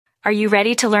Are you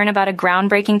ready to learn about a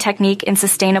groundbreaking technique in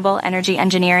sustainable energy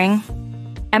engineering?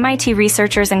 MIT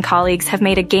researchers and colleagues have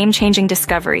made a game-changing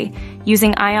discovery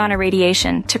using ion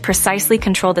irradiation to precisely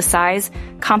control the size,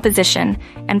 composition,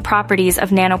 and properties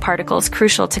of nanoparticles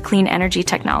crucial to clean energy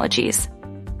technologies.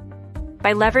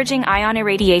 By leveraging ion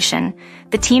irradiation,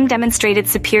 the team demonstrated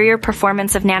superior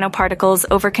performance of nanoparticles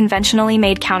over conventionally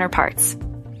made counterparts.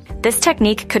 This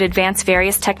technique could advance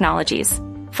various technologies,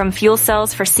 from fuel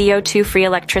cells for CO2-free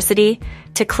electricity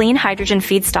to clean hydrogen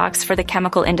feedstocks for the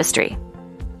chemical industry.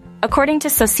 According to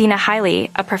Sosina Haile,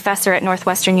 a professor at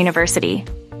Northwestern University,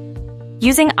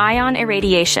 using ion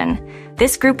irradiation,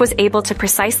 this group was able to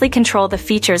precisely control the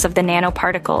features of the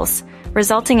nanoparticles,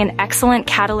 resulting in excellent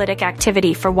catalytic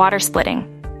activity for water splitting.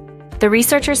 The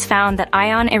researchers found that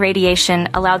ion irradiation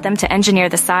allowed them to engineer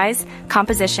the size,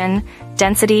 composition,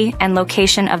 density, and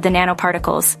location of the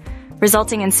nanoparticles,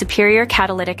 resulting in superior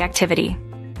catalytic activity.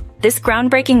 This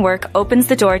groundbreaking work opens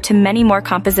the door to many more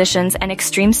compositions and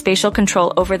extreme spatial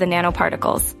control over the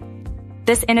nanoparticles.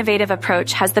 This innovative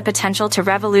approach has the potential to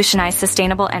revolutionize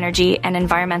sustainable energy and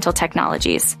environmental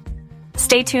technologies.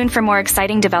 Stay tuned for more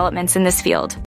exciting developments in this field.